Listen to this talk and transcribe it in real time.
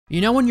You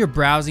know when you're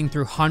browsing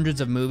through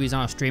hundreds of movies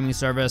on a streaming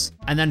service,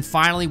 and then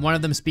finally one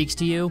of them speaks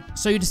to you?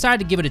 So you decide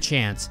to give it a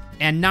chance,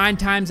 and 9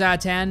 times out of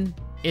 10,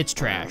 it's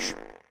trash.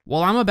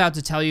 Well, I'm about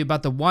to tell you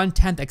about the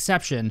 1/10th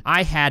exception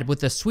I had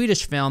with the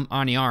Swedish film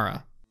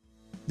ANIARA.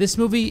 This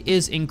movie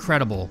is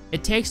incredible.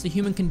 It takes the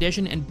human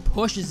condition and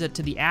pushes it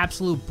to the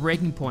absolute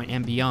breaking point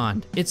and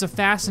beyond. It's a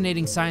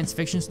fascinating science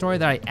fiction story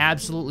that I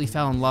absolutely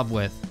fell in love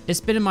with. It's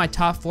been in my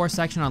top 4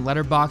 section on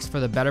Letterboxd for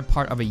the better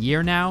part of a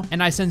year now,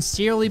 and I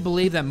sincerely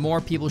believe that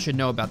more people should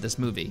know about this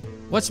movie.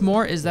 What's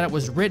more is that it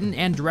was written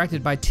and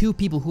directed by 2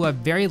 people who have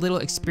very little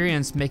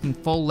experience making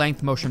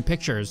full-length motion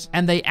pictures,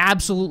 and they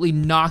absolutely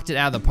knocked it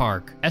out of the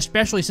park,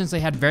 especially since they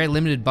had very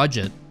limited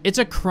budget. It's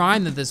a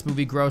crime that this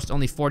movie grossed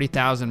only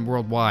 $40,000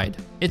 worldwide.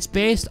 It's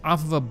based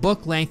off of a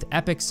book-length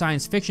epic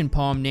science fiction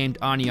poem named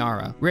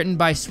ANIARA, written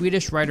by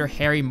Swedish writer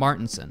Harry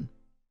Martinson.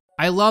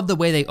 I love the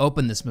way they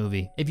open this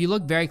movie. If you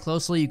look very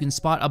closely, you can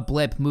spot a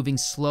blip moving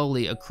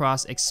slowly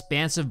across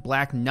expansive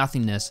black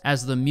nothingness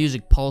as the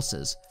music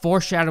pulses,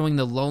 foreshadowing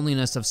the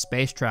loneliness of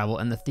space travel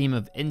and the theme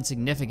of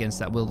insignificance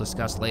that we'll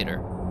discuss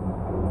later.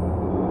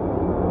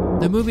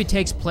 The movie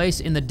takes place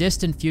in the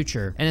distant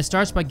future, and it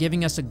starts by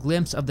giving us a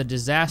glimpse of the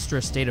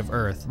disastrous state of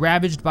Earth.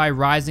 Ravaged by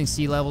rising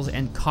sea levels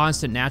and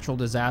constant natural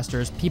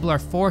disasters, people are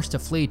forced to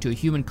flee to a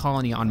human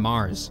colony on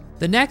Mars.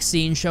 The next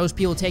scene shows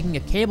people taking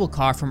a cable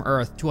car from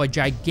Earth to a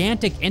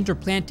gigantic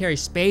interplanetary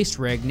space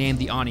rig named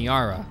the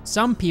ANIARA.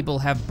 Some people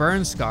have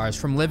burn scars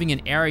from living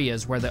in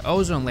areas where the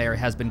ozone layer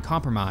has been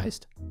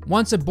compromised.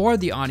 Once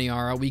aboard the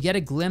ANIARA, we get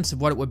a glimpse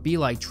of what it would be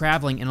like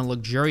traveling in a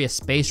luxurious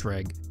space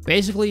rig.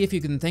 Basically, if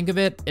you can think of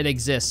it, it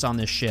exists on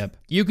this ship.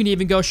 You can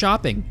even go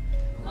shopping.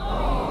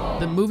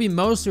 The movie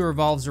mostly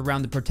revolves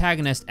around the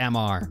protagonist,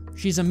 MR.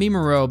 She's a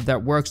mimerobe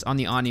that works on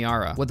the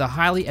ANIARA with a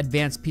highly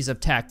advanced piece of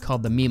tech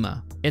called the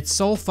Mima. Its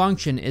sole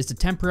function is to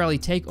temporarily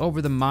take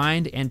over the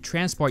mind and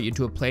transport you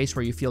to a place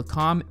where you feel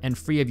calm and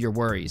free of your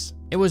worries.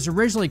 It was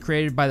originally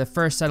created by the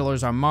first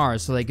settlers on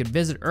Mars so they could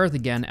visit Earth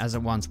again as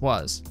it once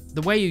was.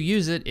 The way you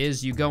use it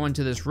is you go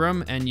into this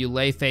room and you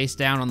lay face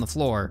down on the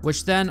floor,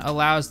 which then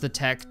allows the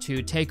tech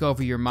to take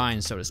over your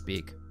mind, so to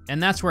speak.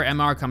 And that's where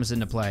MR comes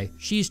into play.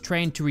 She's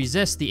trained to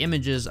resist the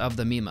images of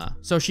the Mima,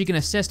 so she can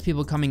assist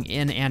people coming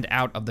in and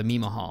out of the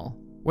Mima Hall.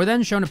 We're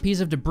then shown a piece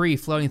of debris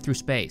floating through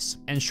space,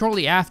 and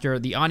shortly after,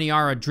 the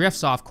ANIARA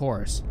drifts off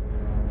course,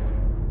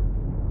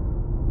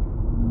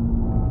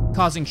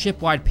 causing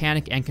ship-wide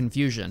panic and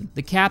confusion.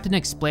 The captain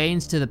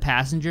explains to the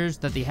passengers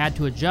that they had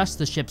to adjust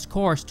the ship's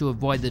course to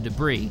avoid the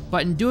debris,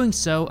 but in doing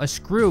so, a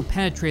screw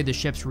penetrated the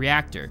ship's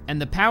reactor,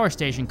 and the power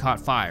station caught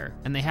fire,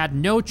 and they had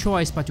no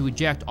choice but to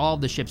eject all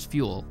of the ship's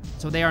fuel,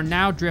 so they are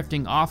now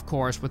drifting off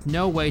course with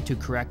no way to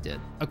correct it.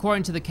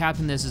 According to the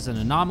captain, this is an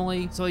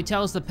anomaly, so he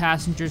tells the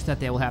passengers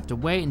that they will have to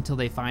wait until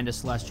they find a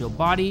celestial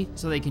body,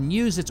 so they can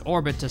use its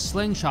orbit to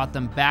slingshot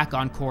them back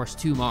on course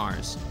to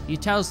Mars. He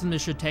tells them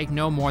this should take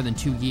no more than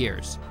 2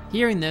 years.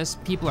 Hearing this,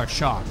 people are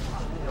shocked.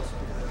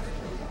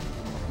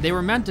 They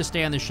were meant to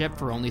stay on the ship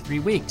for only 3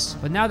 weeks,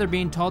 but now they're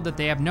being told that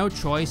they have no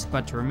choice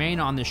but to remain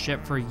on the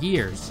ship for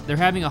years. They're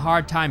having a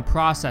hard time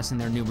processing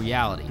their new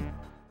reality.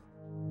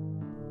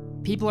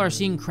 People are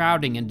seen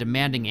crowding and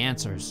demanding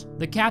answers.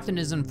 The captain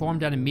is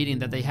informed at a meeting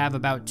that they have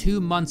about 2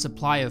 months'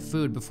 supply of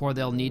food before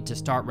they'll need to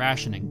start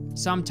rationing.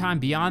 Sometime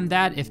beyond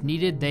that, if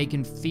needed, they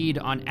can feed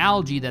on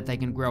algae that they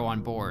can grow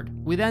on board.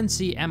 We then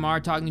see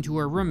MR talking to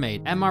her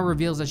roommate. MR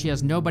reveals that she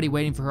has nobody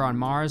waiting for her on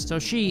Mars, so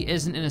she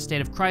isn't in a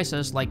state of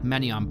crisis like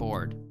many on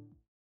board.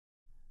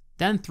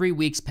 Then 3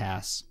 weeks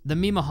pass. The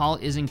Mima Hall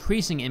is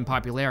increasing in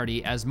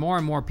popularity as more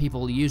and more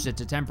people use it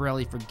to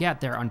temporarily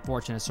forget their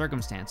unfortunate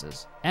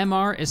circumstances.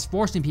 MR is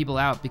forcing people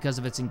out because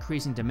of its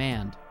increasing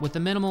demand. With the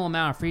minimal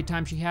amount of free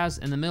time she has,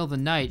 in the middle of the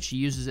night she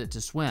uses it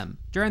to swim.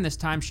 During this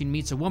time she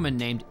meets a woman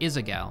named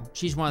Isabel.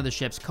 She's one of the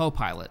ship's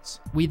co-pilots.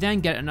 We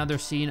then get another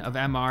scene of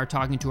MR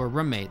talking to her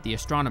roommate, the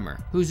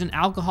astronomer, who's an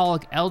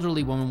alcoholic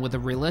elderly woman with a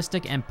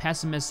realistic and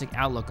pessimistic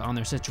outlook on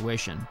their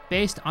situation.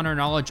 Based on her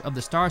knowledge of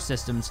the star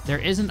systems, there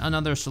isn't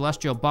another celestial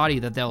body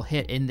that they'll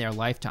hit in their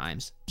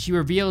lifetimes. She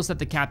reveals that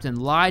the captain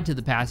lied to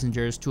the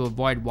passengers to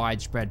avoid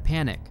widespread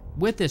panic.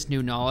 With this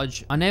new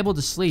knowledge, unable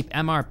to sleep,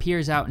 MR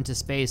peers out into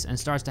space and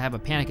starts to have a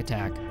panic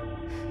attack.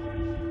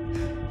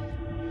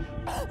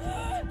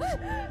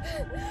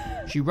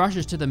 She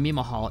rushes to the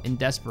Mima Hall in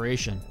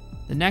desperation.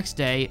 The next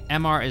day,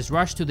 MR is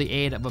rushed to the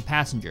aid of a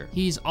passenger.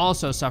 He's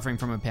also suffering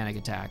from a panic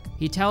attack.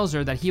 He tells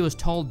her that he was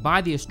told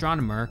by the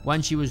astronomer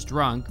when she was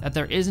drunk that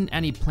there isn't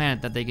any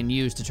planet that they can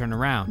use to turn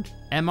around.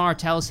 MR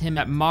tells him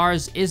that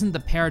Mars isn't the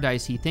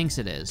paradise he thinks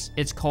it is.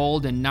 It's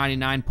cold and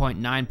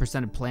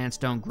 99.9% of plants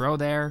don't grow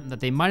there,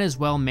 that they might as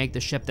well make the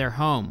ship their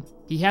home.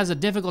 He has a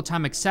difficult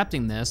time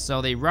accepting this,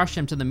 so they rush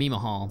him to the Mima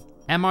Hall.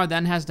 MR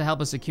then has to help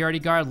a security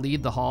guard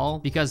leave the hall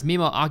because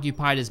Mima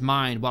occupied his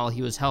mind while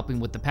he was helping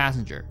with the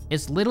passenger.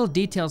 It's little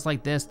details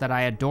like this that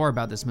I adore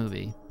about this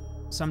movie.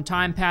 Some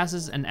time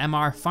passes and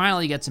MR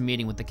finally gets a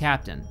meeting with the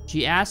captain.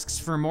 She asks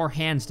for more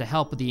hands to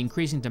help with the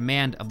increasing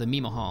demand of the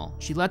Mima Hall.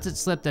 She lets it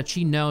slip that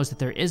she knows that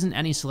there isn't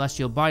any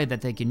celestial body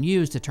that they can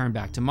use to turn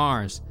back to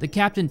Mars. The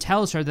captain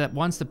tells her that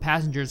once the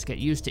passengers get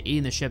used to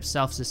eating the ship's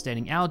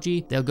self-sustaining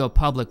algae, they'll go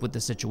public with the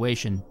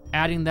situation,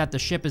 adding that the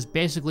ship is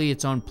basically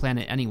its own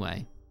planet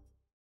anyway.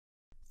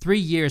 3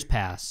 years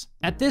pass.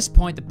 At this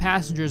point, the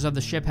passengers of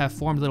the ship have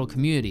formed little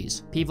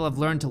communities. People have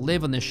learned to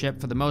live on the ship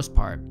for the most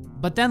part.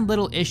 But then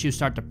little issues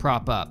start to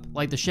prop up,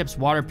 like the ship's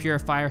water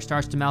purifier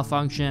starts to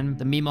malfunction,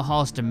 the Mima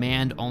Hall's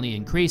demand only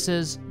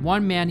increases,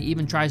 one man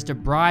even tries to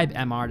bribe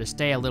MR to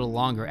stay a little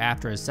longer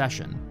after his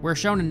session. We're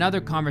shown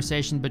another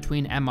conversation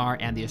between MR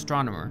and the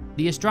astronomer.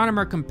 The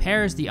astronomer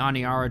compares the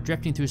ANIARA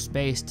drifting through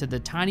space to the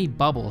tiny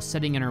bubble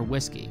sitting in her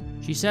whiskey.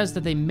 She says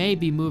that they may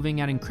be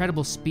moving at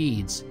incredible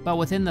speeds, but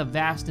within the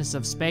vastness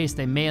of space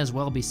they may as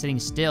well be sitting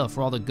still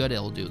for all the good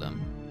it'll do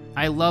them.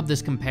 I love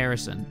this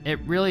comparison. It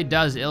really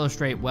does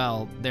illustrate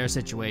well their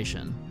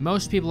situation.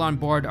 Most people on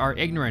board are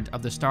ignorant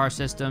of the star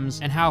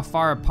systems and how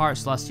far apart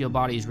celestial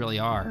bodies really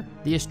are.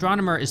 The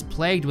astronomer is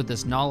plagued with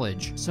this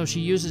knowledge, so she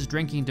uses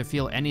drinking to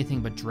feel anything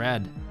but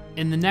dread.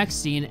 In the next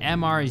scene,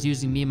 MR is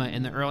using Mima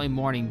in the early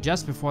morning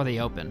just before they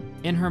open.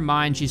 In her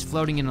mind, she's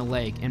floating in a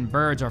lake and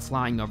birds are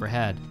flying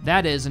overhead.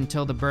 That is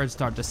until the birds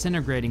start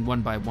disintegrating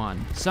one by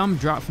one. Some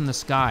drop from the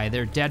sky,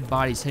 their dead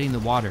bodies hitting the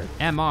water.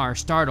 MR,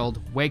 startled,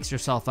 wakes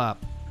herself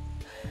up.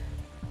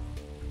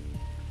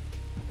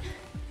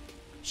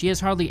 She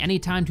has hardly any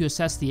time to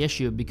assess the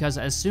issue because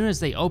as soon as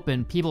they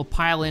open, people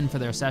pile in for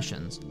their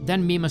sessions.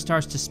 Then Mima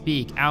starts to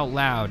speak out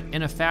loud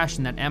in a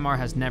fashion that MR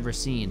has never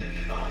seen.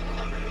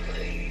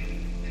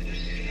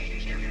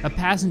 A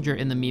passenger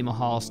in the Mima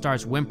Hall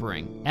starts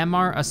whimpering.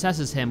 MR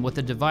assesses him with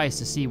a device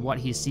to see what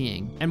he's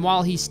seeing. And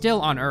while he's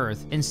still on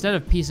Earth, instead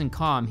of peace and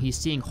calm, he's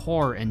seeing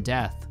horror and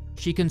death.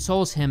 She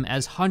consoles him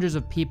as hundreds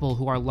of people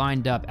who are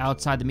lined up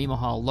outside the Mima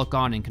Hall look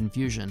on in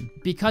confusion.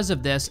 Because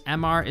of this,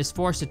 MR is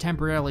forced to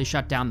temporarily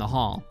shut down the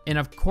hall. And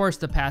of course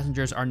the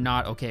passengers are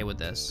not okay with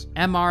this.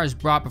 MR is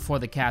brought before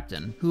the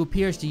captain, who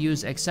appears to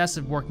use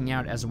excessive working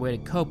out as a way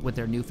to cope with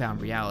their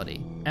newfound reality.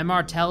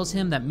 MR tells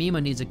him that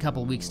Mima needs a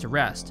couple weeks to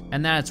rest,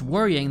 and that it's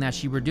worrying that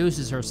she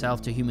reduces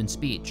herself to human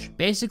speech.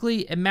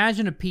 Basically,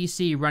 imagine a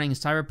PC running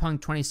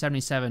Cyberpunk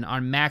 2077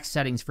 on max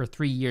settings for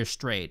 3 years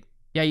straight.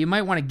 Yeah, you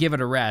might want to give it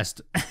a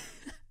rest.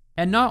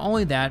 And not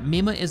only that,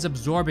 Mima is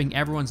absorbing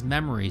everyone's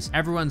memories,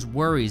 everyone's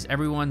worries,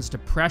 everyone's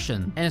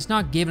depression, and it's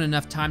not given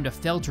enough time to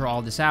filter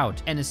all this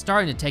out, and it's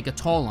starting to take a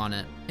toll on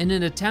it. In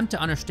an attempt to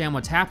understand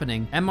what's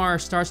happening,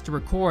 MR starts to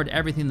record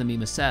everything the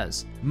Mima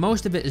says.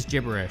 Most of it is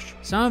gibberish.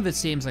 Some of it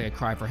seems like a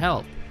cry for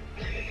help.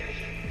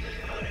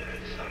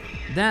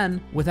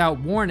 Then, without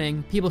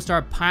warning, people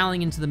start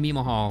piling into the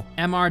Mima Hall.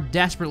 MR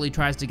desperately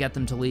tries to get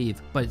them to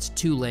leave, but it's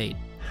too late.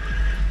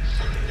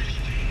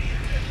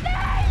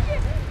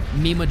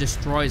 Mima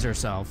destroys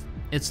herself,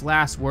 its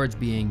last words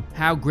being,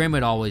 "How grim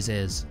it always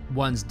is,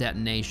 one's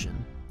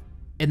detonation."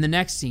 In the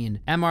next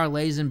scene, MR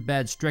lays in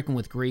bed stricken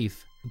with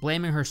grief,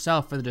 blaming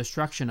herself for the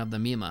destruction of the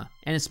Mima.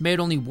 And it's made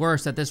only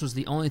worse that this was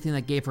the only thing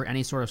that gave her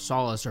any sort of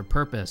solace or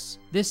purpose.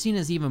 This scene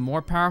is even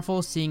more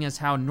powerful, seeing as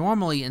how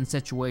normally in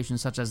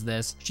situations such as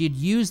this, she'd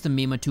use the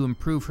Mima to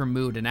improve her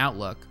mood and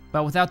outlook.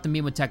 But without the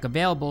Mima tech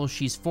available,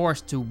 she's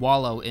forced to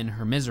wallow in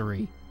her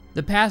misery.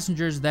 The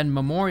passengers then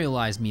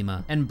memorialize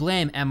Mima and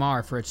blame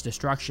MR for its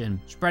destruction,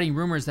 spreading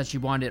rumors that she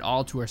wanted it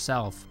all to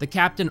herself. The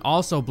captain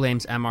also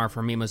blames MR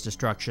for Mima's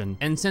destruction,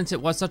 and since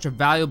it was such a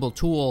valuable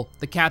tool,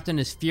 the captain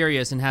is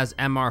furious and has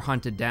MR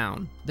hunted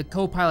down. The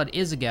co-pilot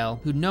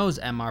Isabel, who knows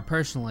MR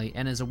personally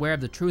and is aware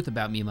of the truth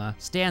about Mima,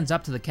 stands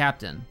up to the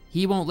captain.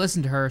 He won't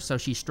listen to her, so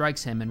she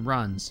strikes him and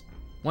runs.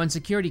 When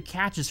security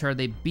catches her,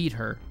 they beat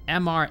her.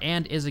 MR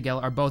and Isabel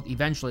are both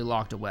eventually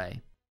locked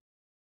away.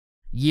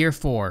 Year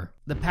 4.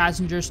 The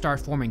passengers start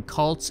forming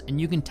cults,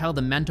 and you can tell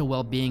the mental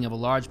well-being of a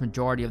large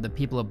majority of the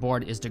people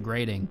aboard is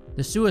degrading.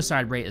 The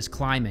suicide rate is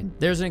climbing.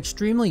 There's an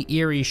extremely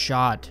eerie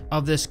shot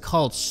of this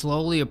cult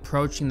slowly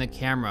approaching the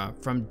camera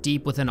from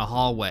deep within a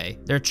hallway.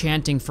 They're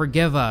chanting,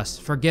 forgive us,"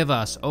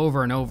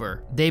 over and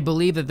over. They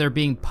believe that they're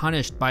being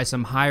punished by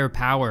some higher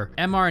power.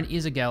 MR and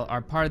Isabel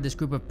are part of this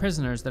group of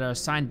prisoners that are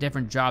assigned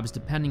different jobs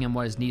depending on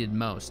what is needed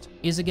most.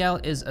 Isabel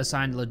is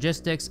assigned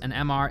logistics, and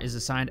MR is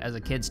assigned as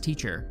a kid's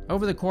teacher.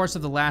 Over the course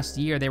of the last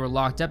year, they were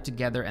locked up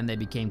together and they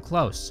became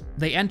close.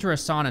 They enter a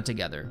sauna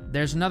together.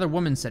 There's another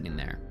woman sitting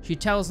there. She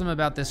tells them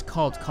about this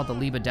cult called the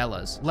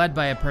Libadellas, led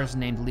by a person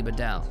named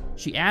Libadel.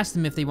 She asks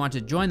them if they want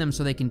to join them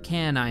so they can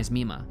canonize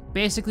Mima.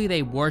 Basically,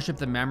 they worship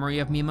the memory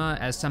of Mima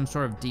as some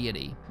sort of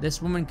deity.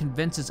 This woman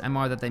convinces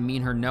MR that they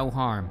mean her no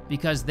harm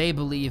because they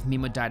believe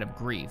Mima died of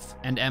grief,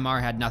 and MR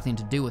had nothing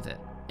to do with it.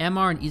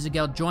 MR and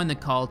Isabel join the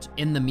cult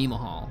in the Mima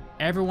Hall.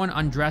 Everyone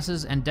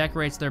undresses and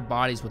decorates their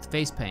bodies with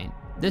face paint.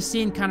 This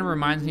scene kind of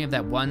reminds me of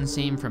that one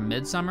scene from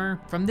Midsummer.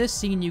 From this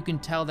scene, you can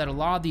tell that a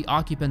lot of the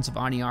occupants of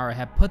ANIARA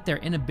have put their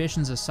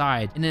inhibitions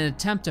aside in an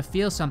attempt to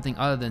feel something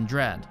other than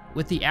dread.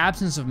 With the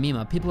absence of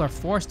Mima, people are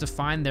forced to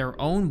find their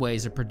own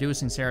ways of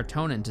producing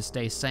serotonin to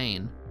stay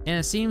sane. And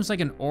it seems like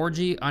an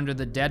orgy under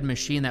the dead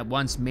machine that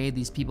once made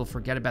these people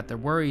forget about their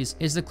worries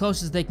is the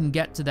closest they can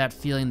get to that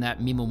feeling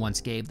that Mima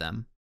once gave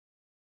them.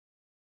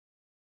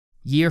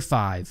 Year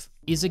 5.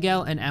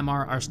 Isabel and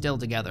Emar are still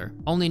together,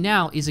 only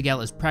now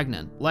Isabel is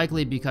pregnant,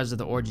 likely because of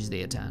the orgies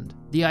they attend.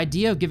 The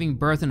idea of giving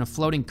birth in a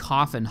floating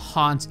coffin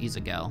haunts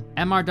Isabel.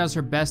 Emar does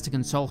her best to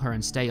console her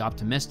and stay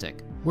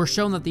optimistic. We're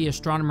shown that the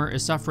astronomer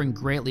is suffering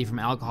greatly from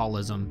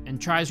alcoholism and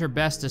tries her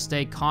best to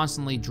stay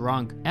constantly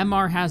drunk.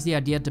 Emar has the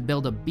idea to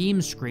build a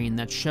beam screen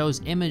that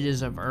shows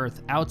images of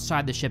Earth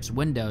outside the ship's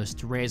windows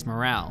to raise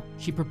morale.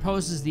 She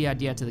proposes the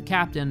idea to the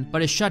captain,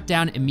 but is shut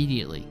down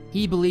immediately.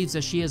 He believes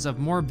that she is of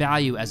more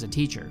value as a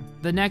teacher.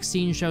 The next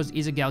scene shows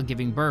Isabel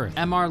giving birth.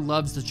 Emar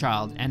loves the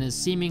child and is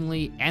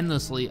seemingly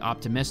endlessly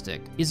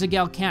optimistic.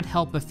 Isabel can't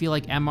help but feel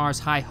like Emar's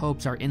high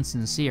hopes are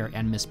insincere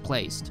and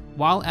misplaced.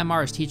 While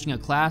Emar is teaching a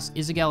class,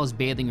 Isabel is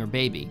bathing her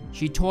baby.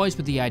 She toys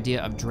with the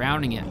idea of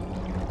drowning it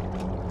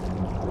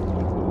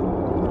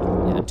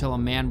until a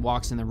man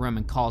walks in the room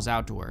and calls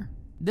out to her.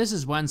 This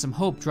is when some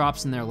hope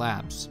drops in their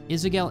laps.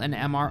 Isabel and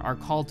Emar are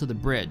called to the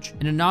bridge.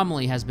 An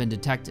anomaly has been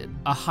detected.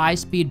 A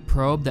high-speed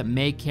probe that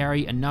may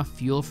carry enough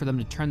fuel for them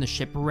to turn the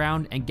ship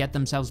around and get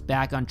themselves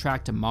back on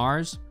track to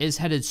Mars is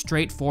headed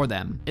straight for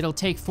them. It'll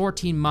take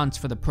 14 months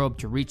for the probe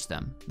to reach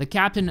them. The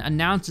captain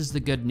announces the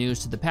good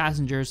news to the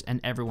passengers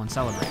and everyone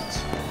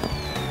celebrates.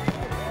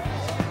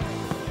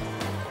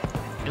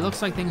 It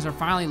looks like things are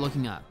finally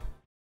looking up.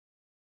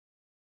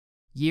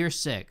 Year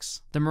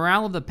 6. The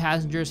morale of the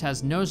passengers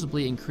has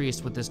noticeably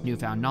increased with this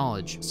newfound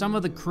knowledge. Some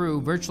of the crew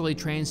virtually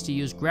trains to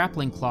use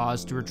grappling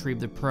claws to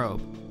retrieve the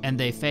probe, and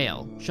they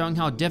fail, showing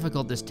how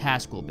difficult this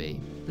task will be.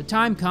 The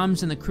time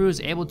comes and the crew is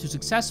able to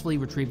successfully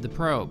retrieve the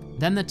probe.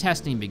 Then the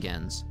testing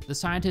begins. The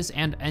scientists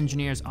and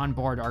engineers on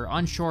board are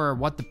unsure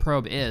what the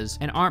probe is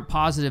and aren't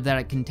positive that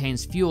it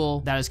contains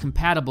fuel that is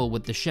compatible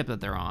with the ship that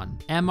they're on.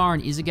 Emar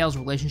and Isabel's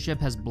relationship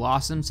has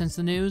blossomed since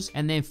the news,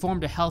 and they've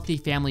formed a healthy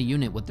family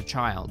unit with the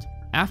child.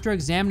 After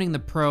examining the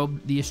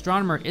probe, the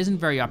astronomer isn't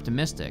very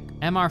optimistic.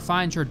 Emar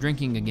finds her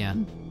drinking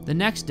again. The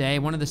next day,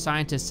 one of the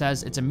scientists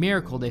says it's a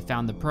miracle they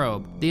found the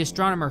probe. The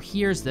astronomer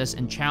hears this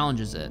and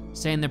challenges it,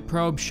 saying the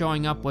probe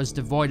showing up was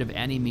devoid of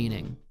any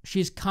meaning.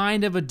 She's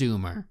kind of a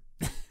doomer.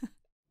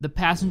 The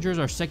passengers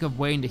are sick of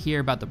waiting to hear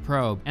about the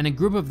probe, and a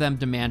group of them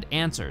demand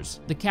answers.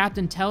 The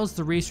captain tells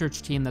the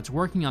research team that's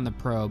working on the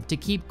probe to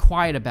keep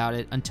quiet about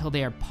it until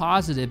they are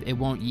positive it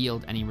won't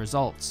yield any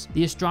results.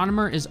 The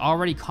astronomer is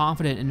already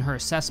confident in her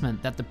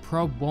assessment that the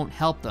probe won't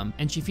help them,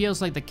 and she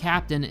feels like the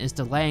captain is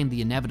delaying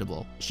the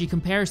inevitable. She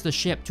compares the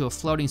ship to a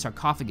floating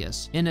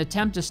sarcophagus. In an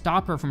attempt to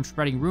stop her from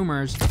spreading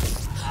rumors,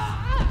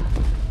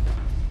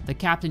 the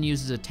captain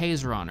uses a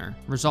taser on her,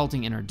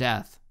 resulting in her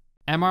death.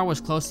 Emar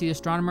was close to the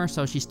astronomer,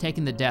 so she's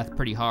taken the death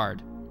pretty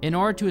hard. In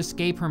order to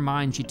escape her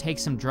mind, she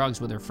takes some drugs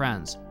with her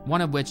friends,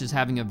 one of which is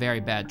having a very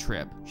bad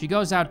trip. She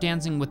goes out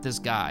dancing with this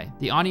guy.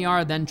 The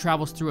ANIARA then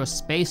travels through a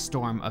space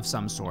storm of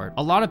some sort.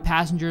 A lot of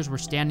passengers were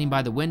standing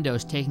by the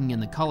windows taking in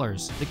the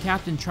colors. The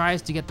captain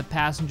tries to get the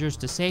passengers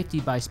to safety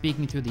by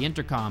speaking through the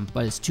intercom,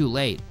 but it's too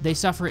late. They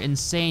suffer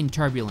insane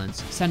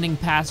turbulence, sending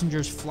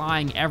passengers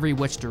flying every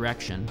which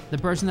direction. The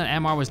person that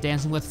Emar was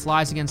dancing with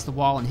flies against the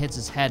wall and hits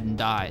his head and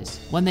dies.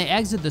 When they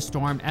exit the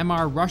storm,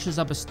 Emar rushes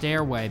up a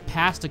stairway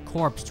past a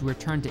corpse to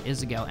return to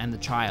Isabel and the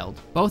child,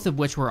 both of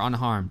which were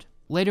unharmed.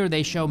 Later,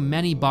 they show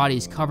many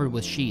bodies covered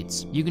with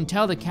sheets. You can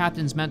tell the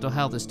captain's mental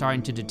health is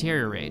starting to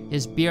deteriorate.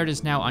 His beard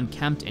is now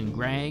unkempt and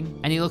graying,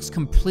 and he looks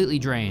completely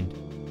drained.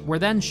 We're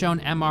then shown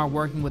Emar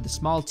working with a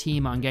small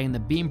team on getting the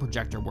beam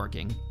projector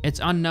working.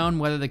 It's unknown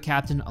whether the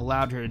captain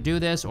allowed her to do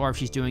this or if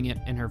she's doing it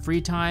in her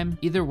free time.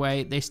 Either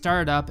way, they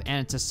start it up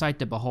and it's a sight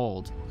to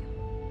behold.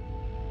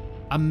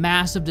 A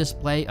massive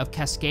display of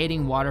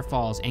cascading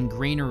waterfalls and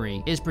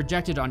greenery is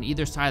projected on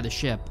either side of the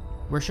ship.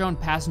 We're shown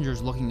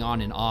passengers looking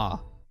on in awe.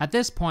 At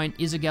this point,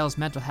 Isabel's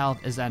mental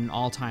health is at an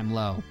all-time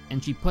low,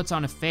 and she puts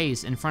on a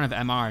face in front of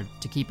Emar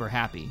to keep her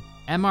happy.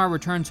 Emar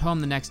returns home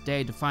the next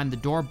day to find the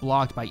door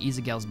blocked by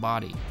Isabel's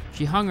body.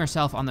 She hung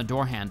herself on the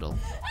door handle.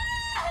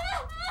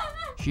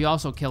 She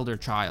also killed her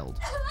child.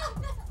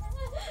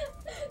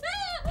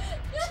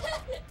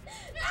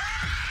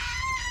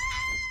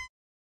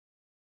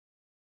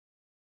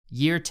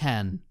 Year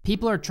 10.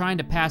 People are trying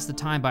to pass the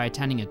time by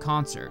attending a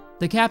concert.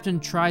 The captain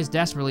tries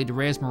desperately to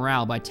raise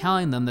morale by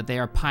telling them that they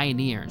are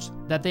pioneers,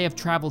 that they have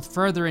traveled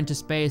further into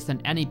space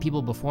than any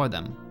people before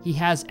them. He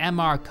has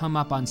Emar come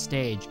up on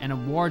stage and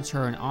awards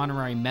her an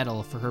honorary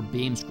medal for her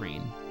beam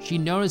screen. She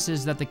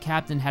notices that the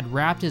captain had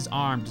wrapped his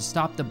arm to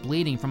stop the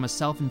bleeding from a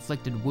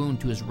self-inflicted wound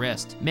to his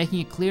wrist, making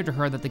it clear to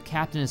her that the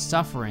captain is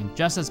suffering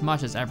just as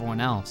much as everyone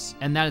else,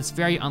 and that it's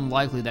very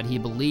unlikely that he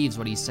believes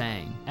what he's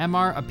saying.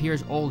 Emar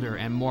appears older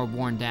and more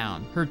worn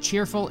down. Her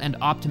cheerful and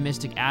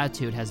optimistic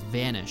attitude has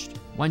vanished.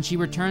 When she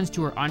returns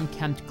to her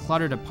unkempt,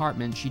 cluttered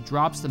apartment, she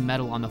drops the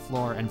medal on the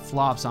floor and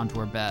flops onto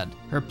her bed,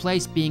 her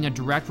place being a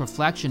direct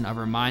reflection of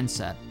her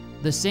mindset.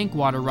 The sink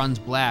water runs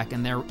black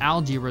and their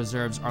algae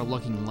reserves are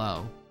looking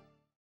low.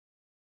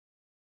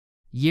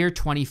 Year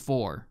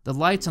 24. The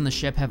lights on the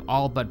ship have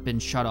all but been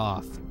shut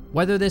off.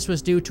 Whether this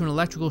was due to an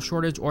electrical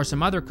shortage or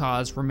some other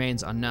cause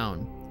remains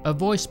unknown. A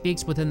voice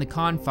speaks within the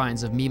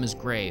confines of Mima's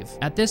grave.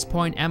 At this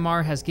point,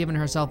 MR has given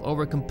herself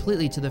over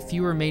completely to the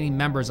few remaining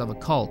members of a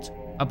cult.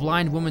 A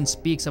blind woman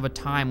speaks of a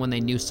time when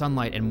they knew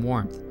sunlight and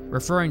warmth,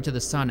 referring to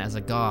the sun as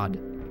a god.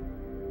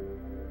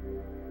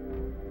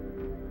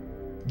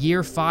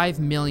 Year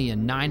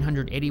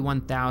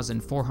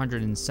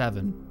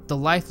 5,981,407. The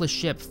lifeless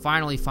ship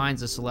finally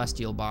finds a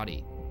celestial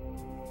body.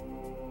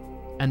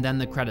 And then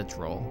the credits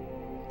roll.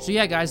 So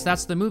yeah, guys,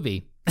 that's the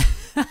movie.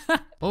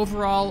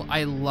 Overall,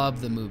 I love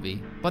the movie,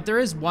 but there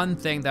is one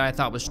thing that I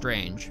thought was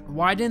strange.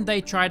 Why didn't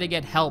they try to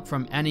get help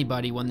from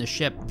anybody when the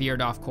ship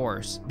veered off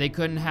course? They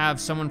couldn't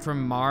have someone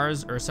from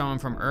Mars or someone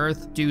from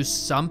Earth do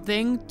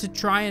something to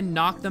try and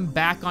knock them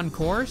back on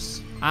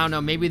course? I don't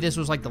know, maybe this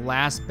was like the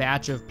last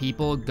batch of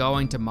people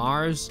going to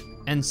Mars,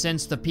 and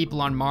since the people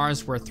on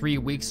Mars were 3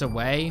 weeks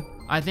away,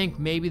 I think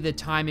maybe the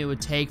time it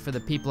would take for the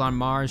people on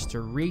Mars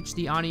to reach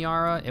the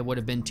ANIARA, it would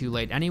have been too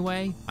late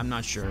anyway. I'm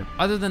not sure.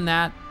 Other than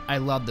that, I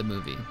love the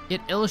movie.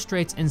 It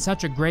illustrates in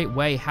such a great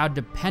way how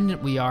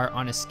dependent we are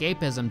on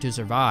escapism to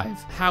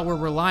survive, how we're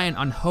reliant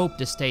on hope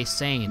to stay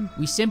sane.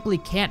 We simply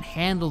can't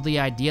handle the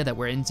idea that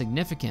we're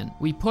insignificant.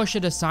 We push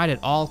it aside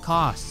at all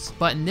costs.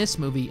 But in this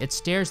movie, it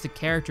stares the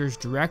characters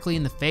directly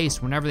in the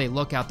face whenever they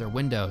look out their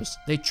windows.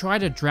 They try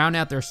to drown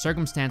out their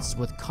circumstances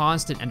with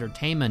constant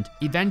entertainment.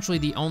 Eventually,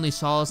 the only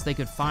solace they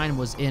could find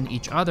was in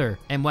each other,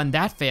 and when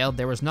that failed,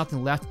 there was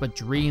nothing left but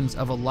dreams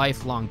of a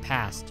lifelong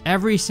past.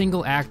 Every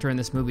single actor in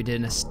this movie did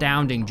an astounding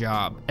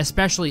job,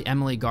 especially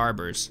Emily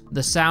Garbers.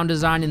 The sound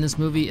design in this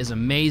movie is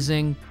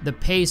amazing, the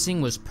pacing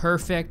was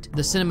perfect,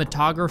 the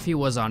cinematography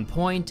was on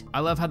point. I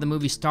love how the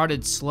movie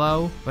started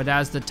slow, but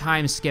as the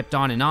time skipped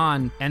on,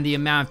 and the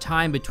amount of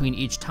time between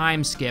each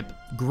time skip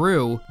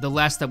grew, the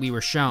less that we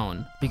were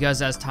shown,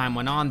 because as time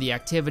went on, the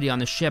activity on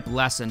the ship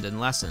lessened and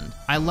lessened.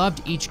 I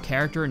loved each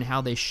character and how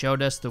they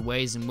showed us the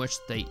ways in which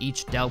they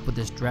each dealt with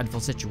this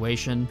dreadful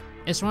situation.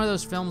 It's one of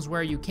those films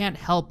where you can't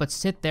help but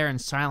sit there in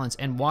silence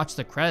and watch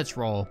the credits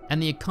roll, and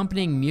the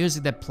accompanying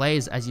music that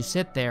plays as you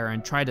sit there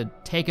and try to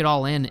take it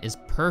all in is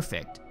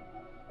perfect.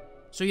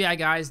 So yeah,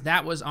 guys,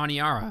 that was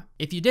ANIARA.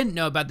 If you didn't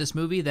know about this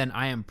movie, then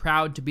I am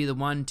proud to be the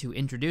one to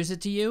introduce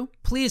it to you.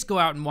 Please go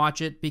out and watch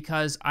it,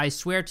 because I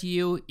swear to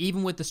you,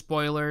 even with the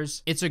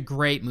spoilers, it's a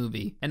great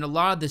movie, and a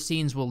lot of the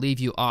scenes will leave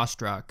you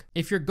awestruck.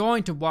 If you're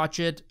going to watch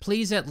it,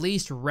 please at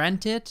least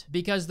rent it,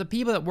 because the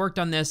people that worked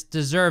on this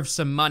deserve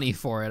some money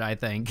for it, I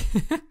think.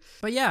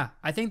 But yeah,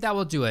 I think that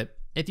will do it.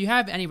 If you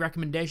have any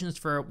recommendations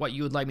for what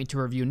you would like me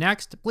to review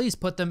next, please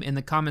put them in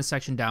the comments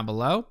section down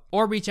below,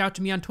 or reach out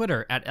to me on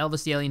Twitter at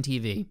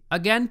ElvisTheAlienTV.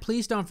 Again,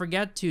 please don't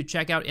forget to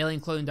check out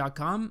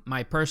alienclothing.com,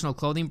 my personal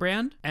clothing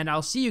brand, and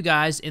I'll see you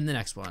guys in the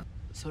next one.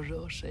 Så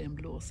rör sig en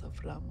blåsa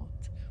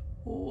framåt,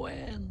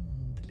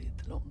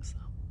 oändligt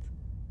långsamt.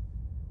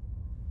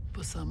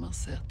 På samma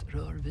sätt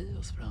rör vi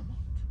oss framåt.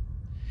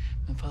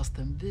 Men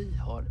fastän vi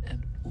har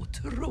en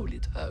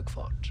otroligt hög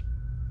fart,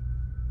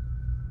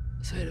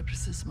 så är det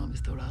precis som om vi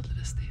står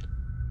alldeles still.